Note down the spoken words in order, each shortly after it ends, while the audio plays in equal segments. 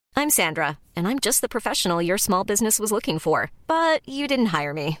I'm Sandra, and I'm just the professional your small business was looking for. But you didn't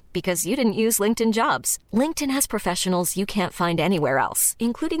hire me because you didn't use LinkedIn Jobs. LinkedIn has professionals you can't find anywhere else,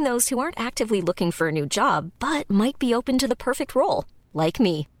 including those who aren't actively looking for a new job, but might be open to the perfect role, like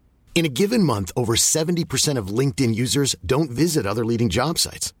me. In a given month, over 70% of LinkedIn users don't visit other leading job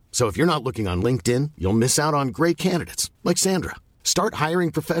sites. So if you're not looking on LinkedIn, you'll miss out on great candidates like Sandra. Start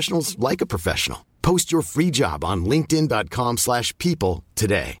hiring professionals like a professional. Post your free job on linkedin.com/people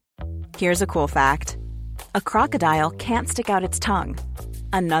today. Here's a cool fact. A crocodile can't stick out its tongue.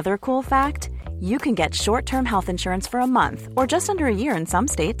 Another cool fact, you can get short-term health insurance for a month or just under a year in some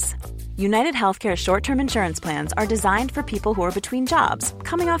states. United Healthcare short-term insurance plans are designed for people who are between jobs,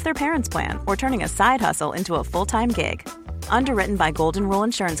 coming off their parents' plan, or turning a side hustle into a full-time gig. Underwritten by Golden Rule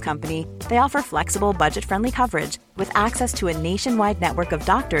Insurance Company, they offer flexible, budget-friendly coverage with access to a nationwide network of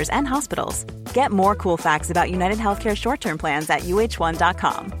doctors and hospitals. Get more cool facts about United Healthcare short-term plans at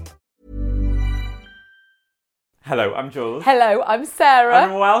uh1.com. Hello, I'm Jules. Hello, I'm Sarah.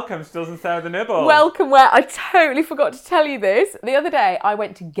 And welcome to Jules and Sarah the Nibble. Welcome where I totally forgot to tell you this. The other day I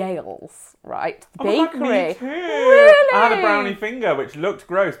went to Gales, right? The bakery. Me too. Really? I had a brownie finger which looked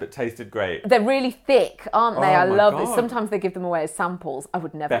gross but tasted great. They're really thick, aren't they? I my love God. it. Sometimes they give them away as samples. I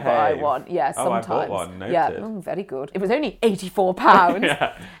would never Behave. buy one. Yeah, Oh, I sometimes. bought one, noted. Yeah, very good. It was only £84.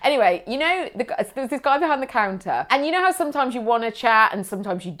 Yeah. Anyway, you know, there's this guy behind the counter, and you know how sometimes you want to chat and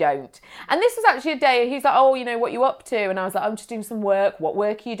sometimes you don't. And this was actually a day, he's like, oh, you know, what you up to? And I was like, I'm just doing some work. What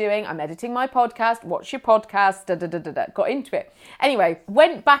work are you doing? I'm editing my podcast. What's your podcast? Da, da, da, da, da. Got into it. Anyway,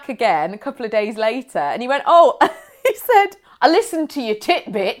 went back again a couple of days later, and he went, oh, he said, I listened to your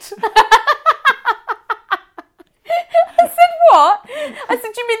titbit. I said, what? I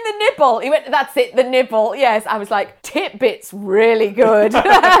said, you mean the nibble? He went, that's it, the nibble. Yes. I was like, titbit's really good.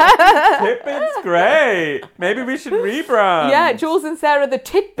 Titbit's great. Maybe we should rebrand. Yeah, Jules and Sarah, the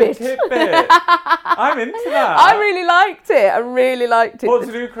titbit. Titbit. I'm into that. I really liked it. What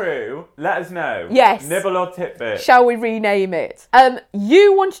to do, crew? Let us know. Yes. Nibble or titbit? Shall we rename it?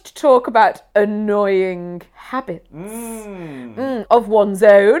 You wanted to talk about annoying habits of one's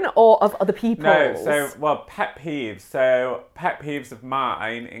own or of other people's. Pet peeves. So pet peeves of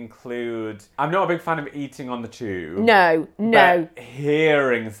mine include, I'm not a big fan of eating on the tube. No. But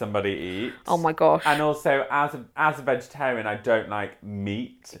hearing somebody eat. Oh my gosh. And also, as a vegetarian, I don't like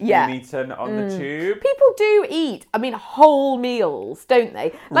meat being eaten on the tube. People do eat, whole meals, don't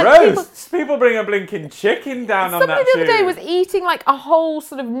they? Roasts. People bring a blinking chicken down on that Somebody the tube. other day was eating like a whole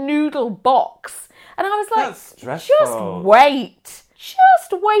sort of noodle box. And I was like, That's stressful. Just wait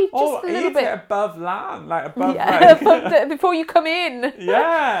just a little eat bit. it above land, like above Before you come in.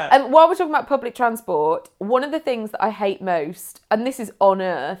 Yeah. And while we're talking about public transport, one of the things that I hate most, and this is on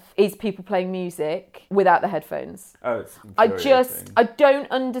earth, is people playing music without the headphones. Oh, it's infuriating. I don't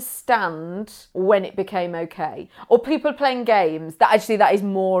understand when it became okay. Or people playing games, that is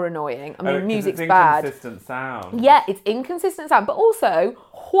more annoying. Music's bad. It's inconsistent sound. Yeah, it's inconsistent sound. But also,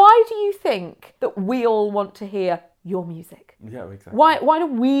 why do you think that we all want to hear your music? Yeah, exactly. Why do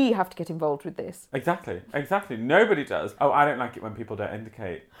we have to get involved with this? Exactly. Nobody does. Oh, I don't like it when people don't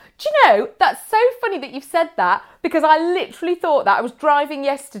indicate. Do you know, that's so funny that you've said that, because I literally thought that. I was driving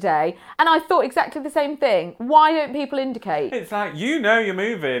yesterday and I thought exactly the same thing. Why don't people indicate? It's like, you're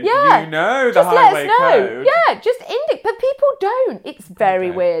moving. Yeah. You know the just highway let us know. code. Yeah, just indicate. But people don't. It's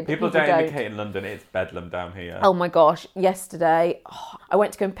very weird. People don't indicate in London. It's bedlam down here. Oh my gosh, yesterday I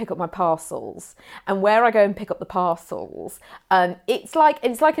went to go and pick up my parcels, and where I go and pick up the parcels, it's like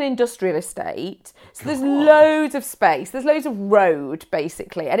an industrial estate, so there's loads of space, there's loads of road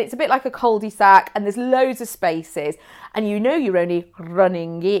basically, and it's a bit like a cul-de-sac, and there's loads of spaces, and you're only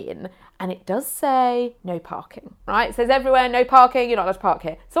running in, and it does say no parking, right? It says everywhere no parking, you're not allowed to park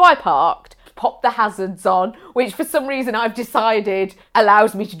here. So I parked, popped the hazards on, which for some reason I've decided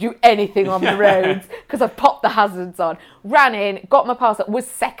allows me to do anything on the roads, because I've popped the hazards on. Ran in, got my parcel, was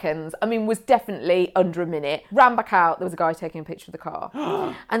seconds, was definitely under a minute. Ran back out, there was a guy taking a picture of the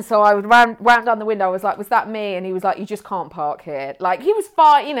car. And so I ran down the window, I was like, was that me? And he was like, you just can't park here. Like, he was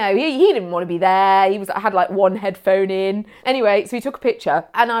fine, he didn't want to be there. I had like one headphone in. Anyway, so he took a picture,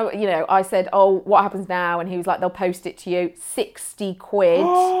 and I said, oh, what happens now? And he was like, they'll post it to you, 60 quid.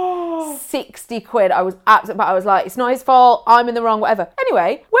 60 quid. I was absolutely, but I was like, it's not his fault, I'm in the wrong, whatever.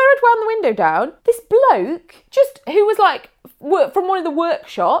 Anyway, where I'd wound the window down, this bloke, who was like, from one of the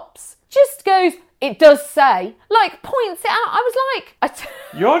workshops, just goes, it does say, like, points it out. I was like,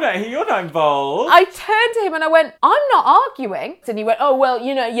 You're not involved. I turned to him and I went, I'm not arguing. And he went, oh, well,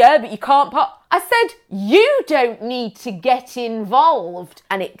 yeah, but you can't park. I said, you don't need to get involved.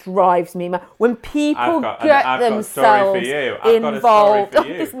 And it drives me mad. When people get themselves involved.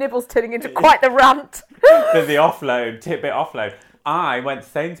 This nibble's turning into quite the rant. There's the tidbit offload. I went to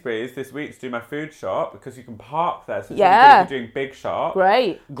Sainsbury's this week to do my food shop because you can park there. So it's doing big shop.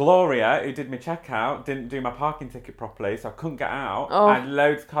 Great. Gloria, who did my checkout, didn't do my parking ticket properly, so I couldn't get out. And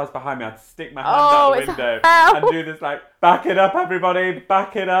loads of cars behind me. I had to stick my hand out the window and do this like, back it up, everybody,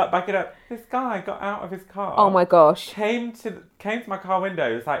 back it up, back it up. This guy got out of his car. Oh my gosh. Came to my car window.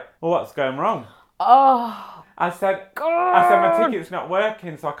 He was like, well, what's going wrong? Oh. I said, my ticket's not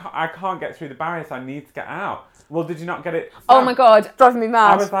working, so I can't get through the barrier, so I need to get out. Well, did you not get it stamped? Oh my God, driving me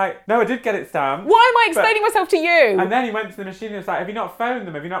mad. I was like, no, I did get it stamped. Why am I explaining myself to you? And then he went to the machine and was like, have you not phoned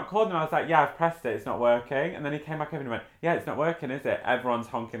them? Have you not called them? I was like, yeah, I've pressed it, it's not working. And then he came back over and went, yeah, it's not working, is it? Everyone's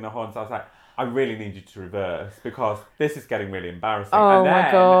honking the horns. So I was like, I really need you to reverse because this is getting really embarrassing. Oh and then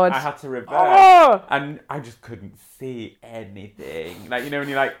my God. I had to reverse and I just couldn't see anything. Like, when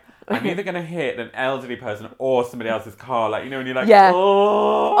you're like, I'm either going to hit an elderly person or somebody else's car. Like, when you're like,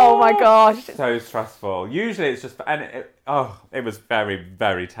 oh my gosh. So stressful. Usually it's just, and it was very,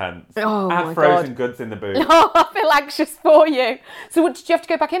 very tense. Oh I had frozen goods in the boot. Oh, I feel anxious for you. So did you have to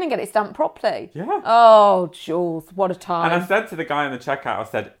go back in and get it stamped properly? Yeah. Oh, Jules, what a time. And I said to the guy in the checkout, I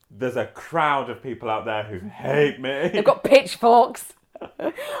said, there's a crowd of people out there who hate me. They've got pitchforks.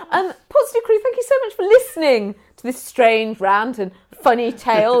 Positive Crew, thank you so much for listening to this strange rant and funny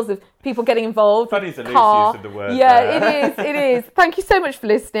tales of people getting involved. Funny's a loose use of the word. Yeah, there. It is. Thank you so much for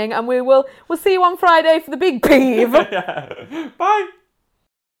listening, and we'll see you on Friday for the big peeve. Yeah. Bye.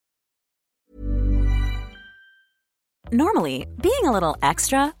 Normally, being a little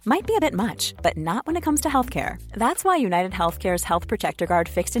extra might be a bit much, but not when it comes to healthcare. That's why United Healthcare's Health Protector Guard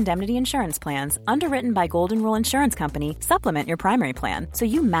fixed indemnity insurance plans, underwritten by Golden Rule Insurance Company, supplement your primary plan so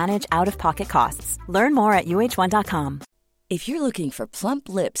you manage out-of-pocket costs. Learn more at UH1.com. If you're looking for plump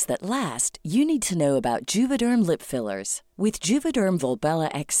lips that last, you need to know about Juvederm lip fillers. With Juvederm Volbella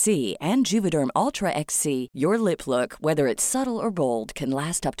XC and Juvederm Ultra XC, your lip look, whether it's subtle or bold, can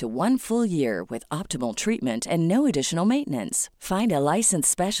last up to 1 full year with optimal treatment and no additional maintenance. Find a licensed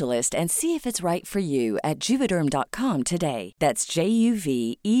specialist and see if it's right for you at Juvederm.com today. That's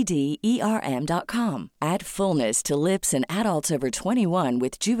JUVEDERM.com. Add fullness to lips in adults over 21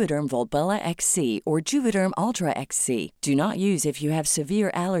 with Juvederm Volbella XC or Juvederm Ultra XC. Do not use if you have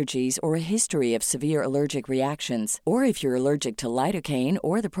severe allergies or a history of severe allergic reactions, or if you're allergic to lidocaine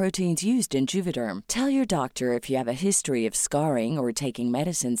or the proteins used in Juvederm. Tell your doctor if you have a history of scarring or taking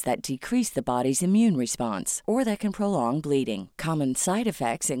medicines that decrease the body's immune response or that can prolong bleeding. Common side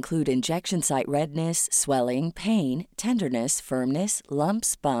effects include injection site redness, swelling, pain, tenderness, firmness,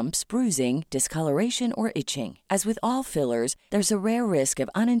 lumps, bumps, bruising, discoloration, or itching. As with all fillers, there's a rare risk of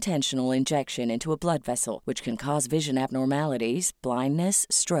unintentional injection into a blood vessel, which can cause vision abnormalities, blindness,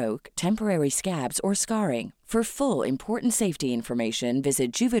 stroke, temporary scabs, or scarring. For full, important safety information,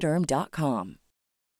 visit Juvederm.com.